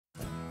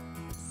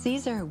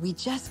Caesar, we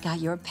just got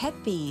your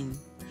Petbeam.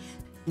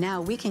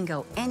 Now we can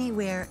go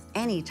anywhere,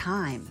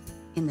 anytime,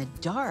 in the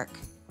dark,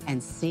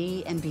 and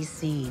see and be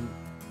seen,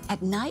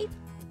 at night,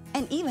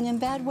 and even in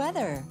bad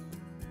weather.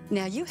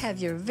 Now you have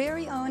your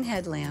very own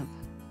headlamp.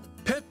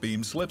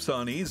 Petbeam slips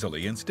on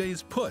easily and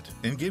stays put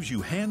and gives you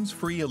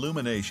hands-free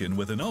illumination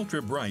with an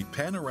ultra-bright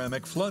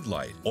panoramic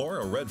floodlight or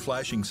a red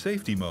flashing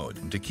safety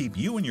mode to keep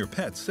you and your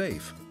pet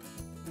safe.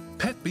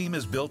 Petbeam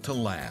is built to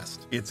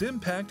last. It's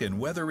impact and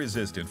weather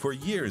resistant for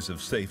years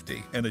of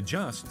safety and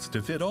adjusts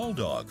to fit all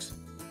dogs.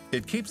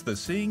 It keeps the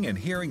seeing and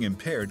hearing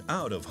impaired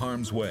out of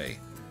harm's way.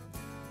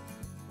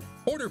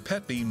 Order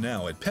Petbeam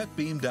now at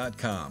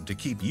petbeam.com to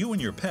keep you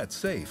and your pet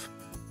safe.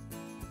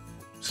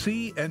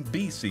 See and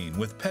be seen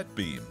with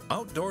Petbeam,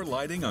 outdoor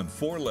lighting on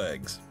 4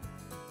 legs.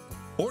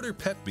 Order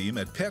Petbeam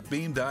at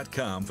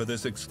petbeam.com for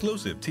this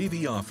exclusive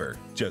TV offer,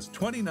 just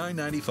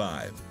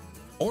 $29.95.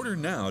 Order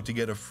now to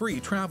get a free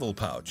travel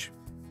pouch.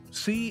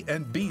 See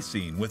and be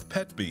seen with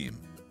Petbeam.